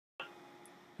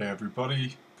Hey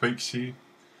everybody, Peaks here.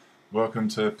 Welcome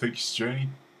to Peaks' Journey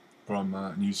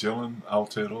from New Zealand,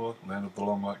 Aotearoa, land of the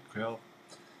long white cow.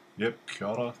 Yep, kia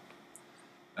ora.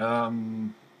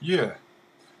 Yeah,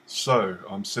 so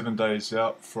I'm 7 days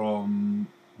out from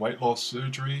weight loss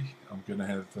surgery. I'm going to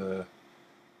have the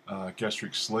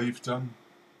gastric sleeve done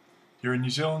here in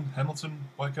New Zealand, Hamilton,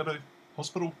 Waikato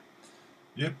Hospital.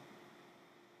 Yep,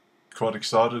 quite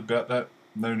excited about that.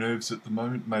 No nerves at the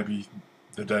moment, maybe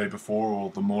the day before or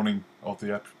the morning of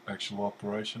the actual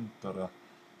operation, but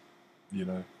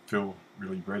feel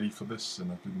really ready for this,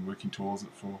 and I've been working towards it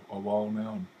for a while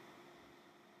now, and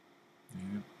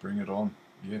yeah, bring it on.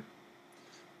 Yeah.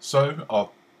 So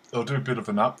I'll do a bit of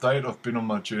an update. I've been on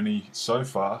my journey so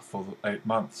far for 8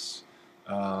 months.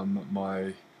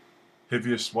 My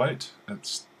heaviest weight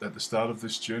at the start of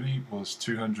this journey was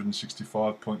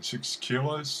 265.6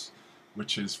 kilos,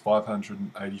 which is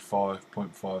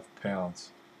 585.5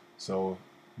 pounds. So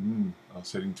I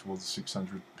was heading towards the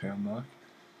 600 pound mark.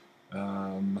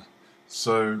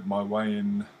 So my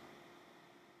weigh-in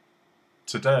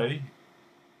today,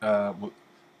 I'm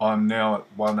now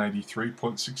at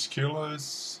 183.6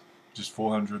 kilos, which is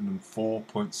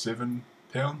 404.7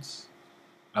 pounds.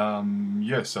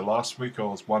 So last week I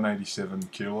was 187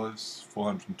 kilos,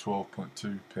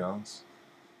 412.2 pounds.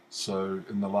 So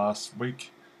in the last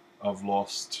week I've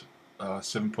lost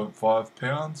 7.5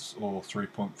 pounds or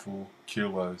 3.4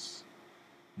 kilos.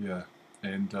 Yeah,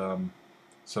 and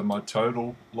so my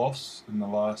total loss in the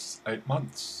last 8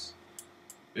 months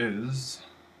is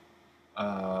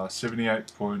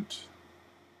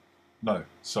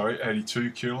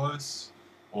 82 kilos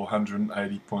or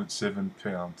 180.7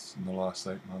 pounds in the last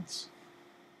 8 months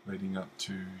leading up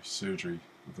to surgery,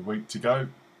 with a week to go,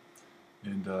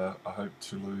 and I hope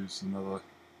to lose another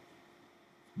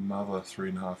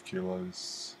 3.5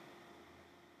 kilos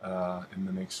in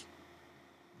the next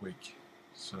week.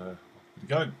 So off we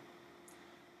go.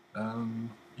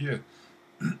 Yeah.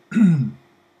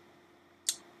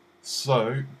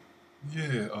 So,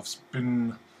 yeah, I've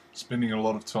been spending a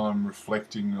lot of time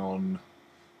reflecting on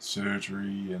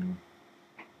surgery and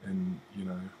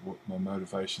what my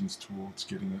motivations towards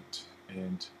getting it,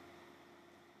 and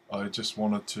I just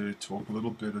wanted to talk a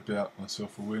little bit about my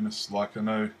self-awareness. Like, I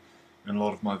know in a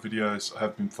lot of my videos I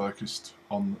have been focused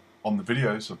on the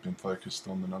videos, I've been focused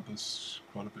on the numbers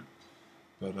quite a bit,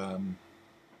 but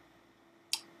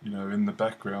in the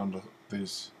background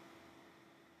there's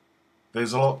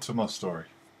a lot to my story.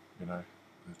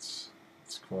 It's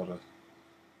quite a,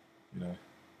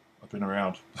 I've been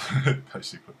around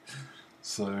basically.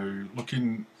 So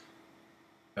looking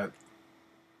at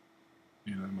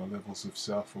my levels of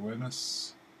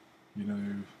self-awareness,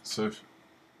 so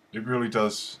it really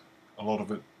does, a lot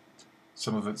of it,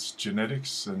 some of it's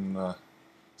genetics, and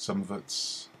some of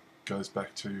it goes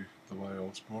back to the way I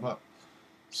was brought up.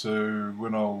 So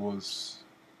when I was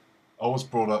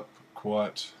brought up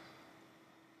quite,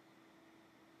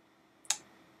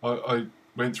 I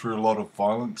went through a lot of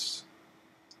violence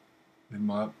in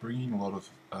my upbringing, a lot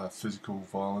of physical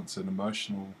violence and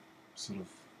emotional sort of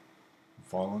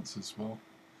violence as well.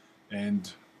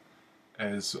 And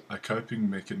as a coping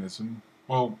mechanism,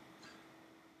 well,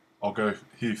 I'll go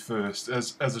here first.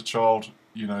 As a child,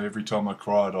 every time I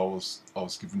cried, I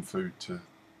was given food to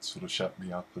sort of shut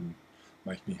me up and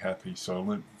make me happy. So I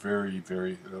learnt very,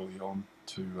 very early on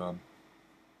to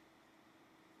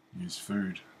use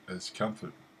food as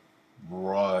comfort,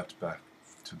 right back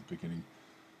to the beginning.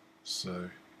 So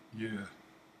yeah.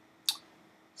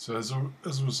 So as a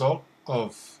result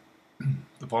of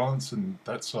the violence and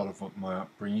that side of my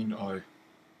upbringing,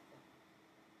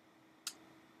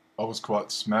 I was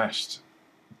quite smashed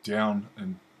down,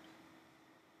 and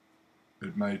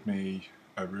it made me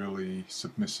a really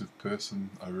submissive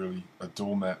person, a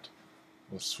doormat.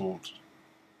 I was taught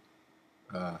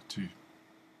to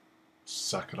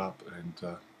suck it up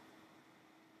and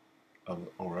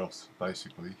or else,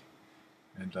 basically.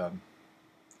 And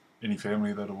any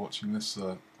family that are watching this,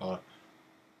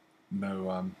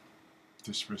 no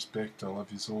disrespect, I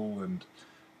love yous all, and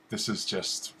this is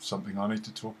just something I need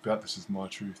to talk about. This is my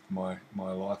truth, my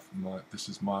life, this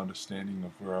is my understanding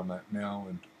of where I'm at now,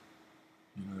 and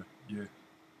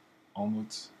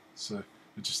onwards. So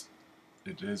it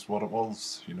is what it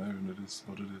was, and it is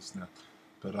what it is now.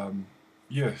 But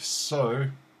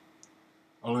so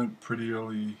I learned pretty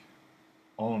early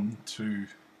on to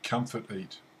comfort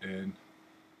eat, and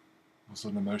was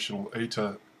an emotional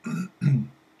eater.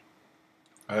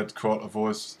 I've had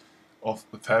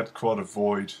quite a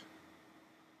void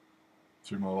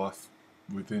through my life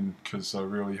within, because I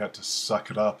really had to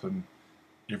suck it up, and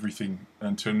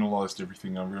internalized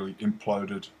everything. I really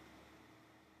imploded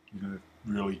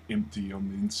really empty on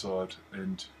the inside.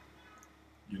 And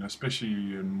especially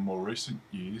in more recent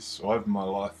years, or over my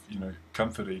life,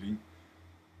 comfort eating,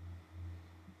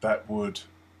 that would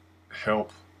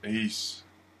help ease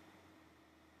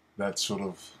that sort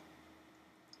of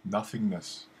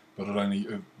nothingness. But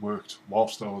it worked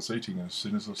whilst I was eating, and as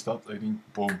soon as I stopped eating,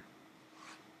 boom,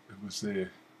 it was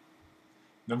there.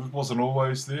 Now, it wasn't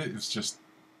always there, it was just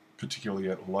particularly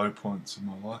at low points in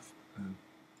my life. And,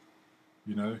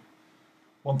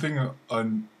 one thing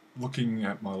I'm looking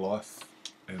at my life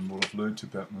and what I've learned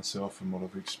about myself and what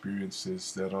I've experienced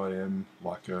is that I am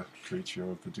like a creature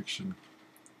of addiction.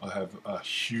 I have a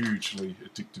hugely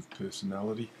addictive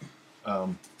personality.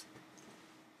 I've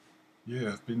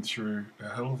been through a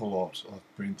hell of a lot.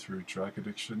 I've been through drug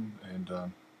addiction, and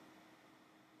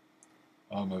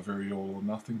I'm a very all or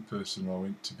nothing person. I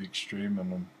went to the extreme,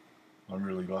 and I'm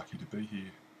really lucky to be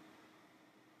here.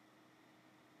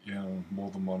 On more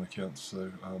than one account.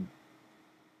 So,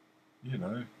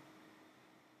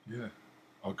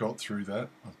 I got through that.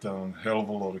 I've done a hell of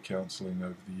a lot of counselling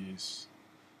over the years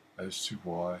as to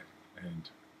why, and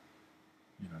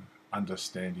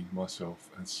understanding myself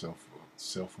and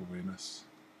self-awareness.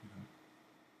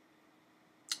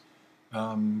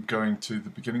 Going to the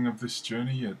beginning of this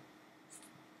journey at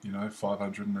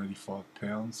 585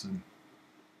 pounds, and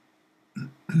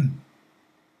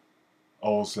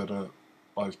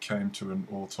I came to an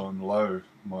all-time low.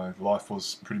 My life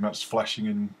was pretty much flashing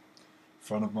in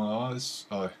front of my eyes.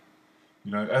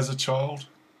 As a child,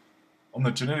 on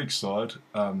the genetic side,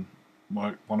 one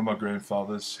of my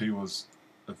grandfathers, he was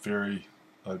a very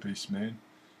obese man.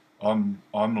 I'm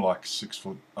like 6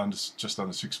 foot, just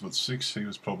under 6'6". He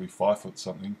was probably 5 foot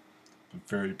something, but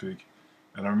very big.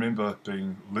 And I remember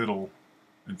being little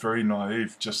and very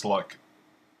naive, just like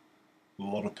a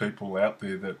lot of people out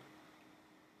there that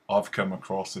I've come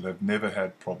across that have never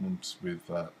had problems with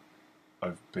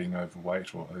being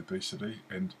overweight or obesity.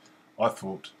 And I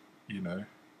thought,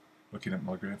 looking at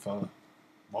my grandfather,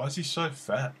 why is he so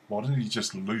fat? Why didn't he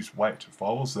just lose weight? If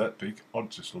I was that big,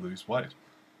 I'd just lose weight.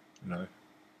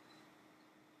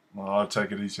 Well, I'd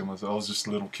take it easy on myself. I was just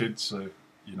a little kid, so,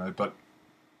 but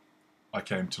I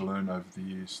came to learn over the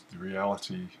years the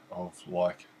reality of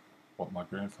like what my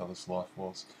grandfather's life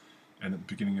was. And at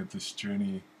the beginning of this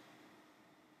journey,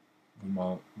 when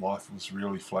my life was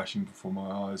really flashing before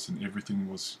my eyes and everything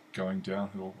was going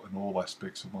downhill in all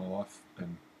aspects of my life,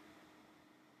 and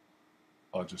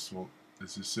I just thought,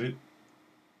 is this it?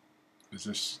 Is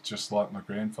this just like my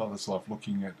grandfather's life,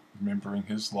 remembering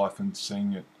his life and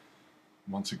seeing it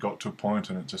once it got to a point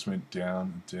and it just went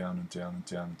down and down and down and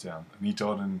down and down. And he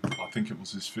died in, I think it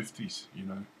was his 50s,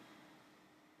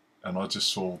 And I just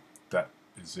saw, that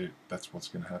is it. That's what's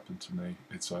going to happen to me.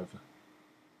 It's over.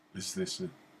 Is this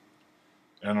it?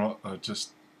 And I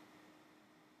just,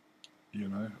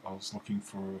 I was looking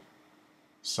for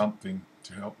something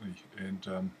to help me.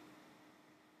 And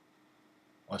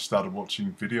I started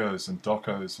watching videos and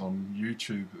docos on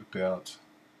YouTube about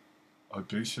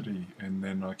obesity, and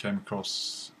then I came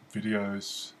across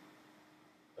videos,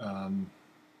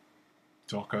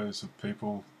 docos of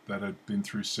people that had been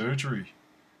through surgery,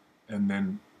 and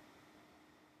then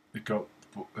it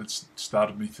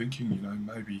started me thinking,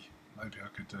 maybe I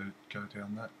could go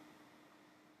down that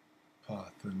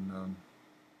path, and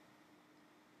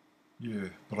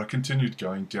but I continued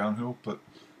going downhill, but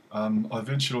I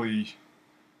eventually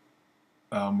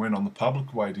went on the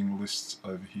public waiting lists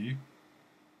over here.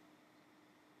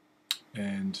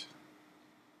 And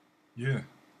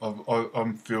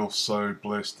I feel so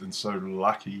blessed and so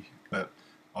lucky that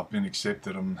I've been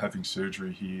accepted. I'm having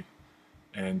surgery here,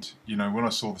 and when I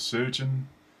saw the surgeon,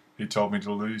 he told me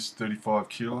to lose 35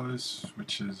 kilos,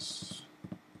 which is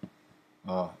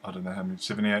I don't know how many,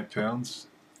 78 pounds,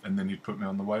 and then he'd put me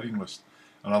on the waiting list.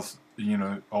 And I was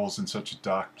in such a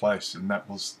dark place, and that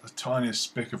was the tiniest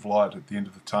speck of light at the end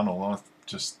of the tunnel. And I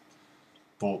just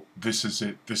thought, this is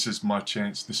it, this is my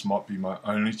chance, this might be my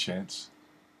only chance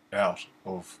out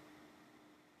of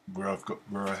where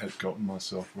I had gotten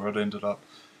myself, where I'd ended up.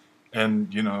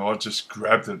 And I just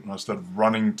grabbed it and I started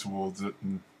running towards it,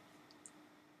 and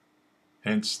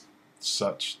hence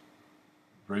such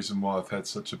reason why I've had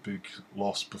such a big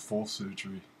loss before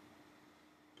surgery.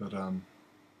 But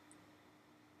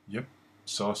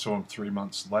so I saw him 3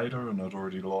 months later, and I'd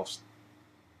already lost,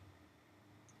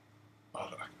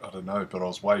 I don't know, but I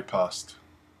was way past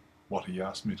what he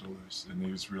asked me to lose, and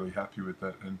he was really happy with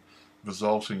that, and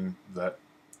resulting that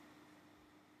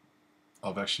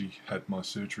I've actually had my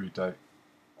surgery date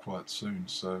quite soon.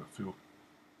 So I feel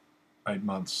 8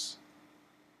 months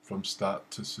from start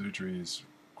to surgery is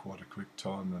quite a quick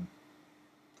time, and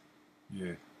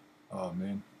oh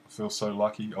man, I feel so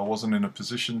lucky. I wasn't in a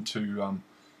position to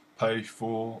pay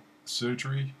for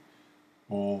surgery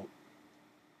or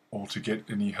to get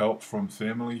any help from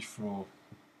family for,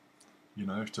 you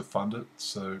know, to fund it.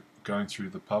 So going through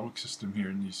the public system here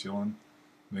in New Zealand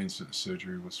means that the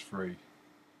surgery was free.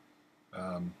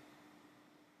 Yeah,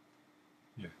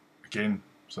 again,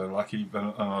 so lucky,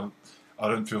 but I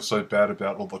don't feel so bad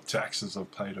about all the taxes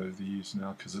I've paid over the years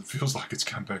now, because it feels like it's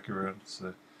come back around.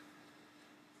 So,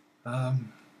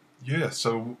 yeah,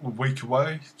 so a week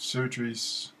away,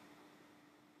 surgery's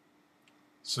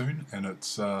soon, and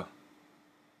it's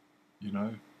you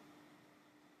know,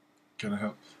 gonna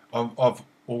help. I've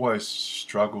always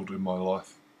struggled in my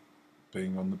life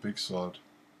being on the big side,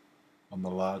 on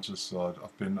the larger side.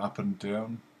 I've been up and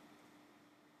down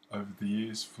over the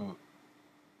years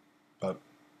but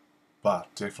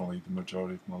definitely the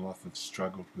majority of my life I've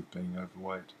struggled with being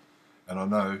overweight, and I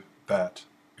know that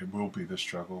it will be a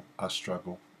struggle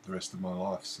the rest of my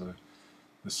life. So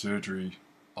the surgery,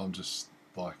 I'm just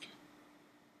like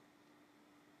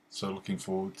so looking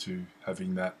forward to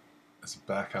having that as a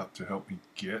backup to help me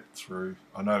get through.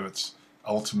 I know it's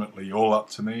ultimately all up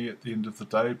to me at the end of the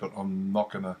day, but I'm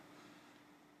not going to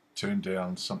turn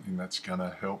down something that's going to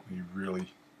help me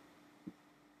really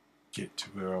get to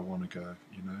where I want to go,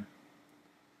 you know.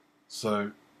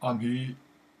 So I'm here.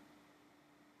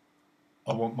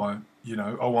 I want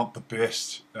I want the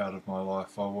best out of my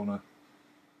life. I want to,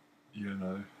 you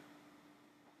know,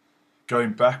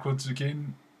 going backwards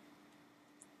again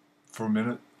for a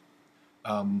minute,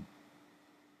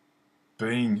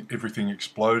 being everything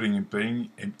exploding and being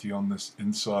empty on this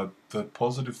inside, the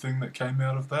positive thing that came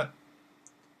out of that,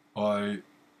 I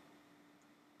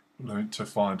learned to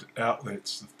find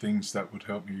outlets, things that would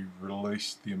help me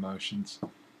release the emotions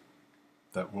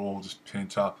that were all just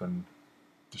pent up and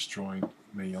destroying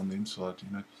me on the inside,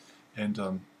 you know.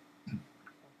 And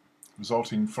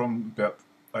resulting from about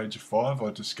the age of 5,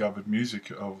 I discovered music.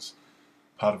 I was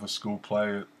part of a school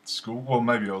play at school. Well,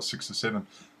 maybe I was 6 or 7,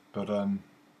 but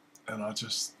and I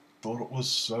just thought it was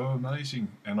so amazing.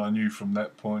 And I knew from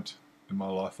that point in my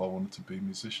life I wanted to be a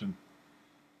musician.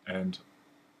 And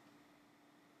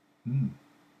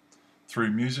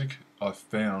through music, I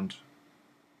found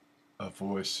a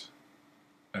voice,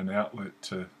 an outlet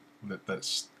to let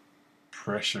that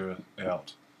pressure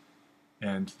out.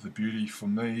 And the beauty for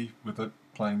me with it,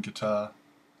 playing guitar,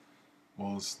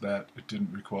 was that it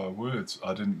didn't require words.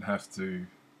 I didn't have to,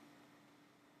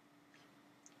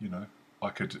 you know, I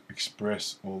could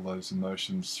express all those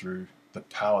emotions through the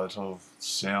palette of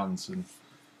sounds and,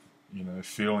 you know,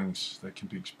 feelings that can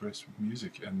be expressed with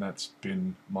music. And that's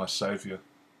been my saviour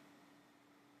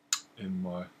in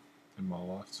my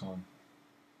lifetime.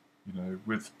 You know,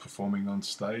 with performing on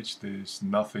stage, there's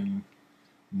nothing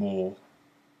more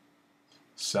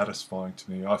satisfying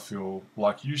to me. I feel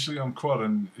like usually I'm quite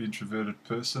an introverted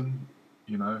person,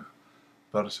 you know,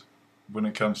 but when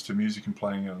it comes to music and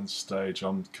playing on stage,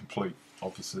 I'm complete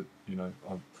opposite. You know,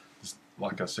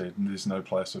 like I said, there's no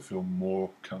place I feel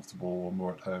more comfortable or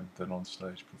more at home than on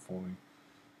stage performing.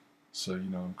 So, you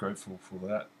know, I'm grateful for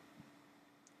that.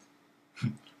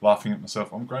 Laughing at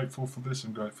myself, I'm grateful for this,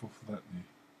 I'm grateful for that. Yeah.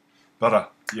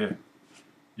 But yeah,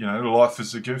 you know, life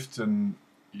is a gift, and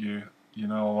you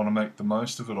know, I want to make the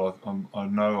most of it. I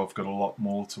know I've got a lot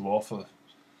more to offer,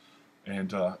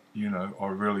 and you know, I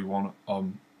really want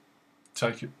to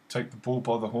take the bull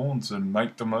by the horns and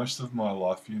make the most of my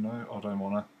life. You know, I don't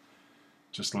want to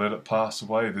just let it pass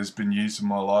away. There's been years in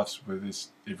my life where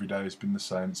every day has been the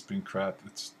same. It's been crap.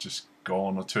 It's just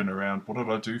gone. I turn around. What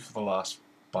did I do for the last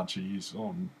bunch of years?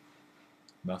 Oh,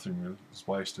 nothing really. It was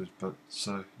wasted. But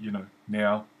so, you know,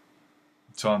 now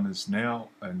the time is now,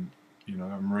 and you know,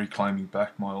 I'm reclaiming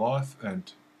back my life,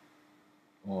 and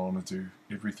I want to do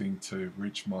everything to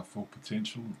reach my full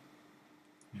potential.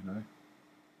 You know.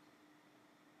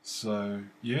 So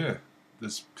yeah,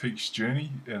 this Peak's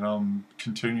journey, and I'm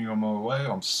continuing on my way.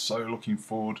 I'm so looking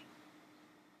forward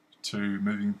to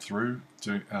moving through,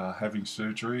 having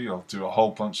surgery. I'll do a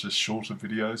whole bunch of shorter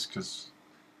videos because,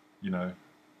 you know,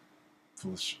 for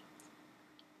the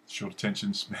short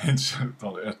attention spans,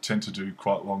 I tend to do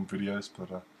quite long videos.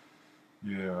 But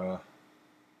yeah,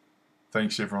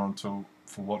 thanks everyone for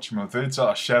watching my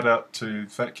vids. Shout out to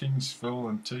Fat Kings, Phil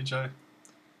and TJ.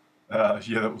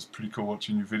 Yeah, that was pretty cool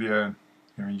watching your video and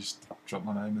hearing you drop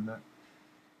my name in that.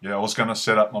 Yeah, I was going to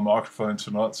set up my microphone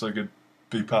tonight so I could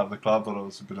be part of the club, but it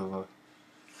was a bit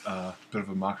of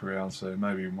a muck around. So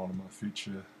maybe in one of my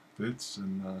future vids.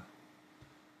 And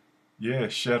yeah,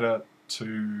 shout out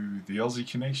to the Aussie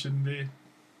connection there.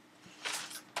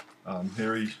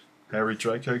 Harry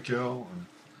Draco girl and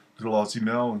little Aussie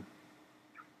Mel and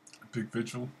big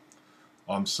vigil.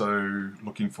 I'm so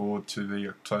looking forward to the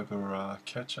October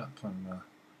catch up. I'm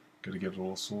going to get it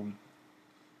all sorted.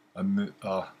 And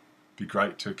be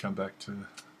great to come back to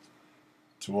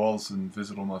Oz and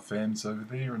visit all my fans over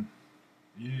there, and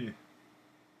yeah.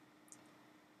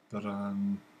 But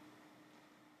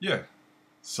yeah.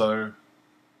 So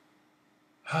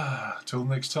till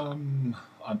next time,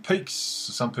 I'm Peaks.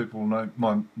 Some people know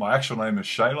my actual name is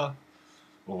Shayla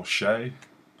or Shay,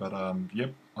 but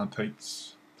yep, I'm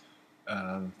Peaks.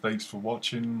 Thanks for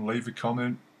watching. Leave a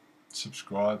comment,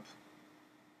 subscribe.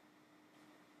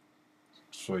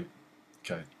 Sweet.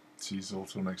 Okay. See you all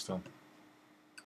till next time.